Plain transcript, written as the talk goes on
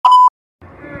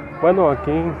Bueno, aquí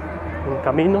en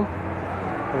camino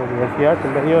a la universidad,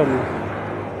 en medio del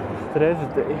estrés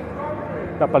de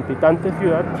la palpitante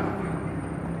ciudad,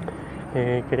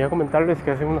 quería comentarles que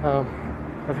hace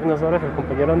unas horas el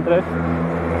compañero Andrés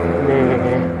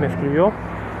me escribió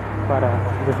para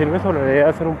decirme sobre la idea de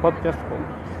hacer un podcast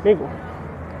conmigo,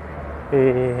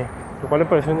 lo cual me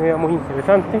pareció una idea muy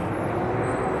interesante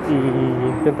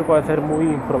y siento que va a ser muy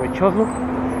provechoso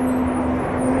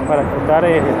para tratar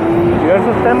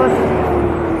diversos temas.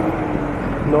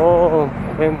 No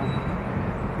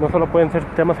solo pueden ser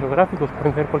temas geográficos,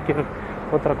 pueden ser cualquier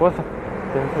otra cosa,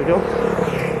 pienso yo.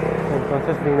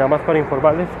 Entonces, nada más para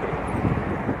informarles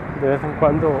que de vez en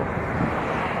cuando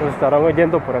nos estarán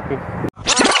oyendo por aquí.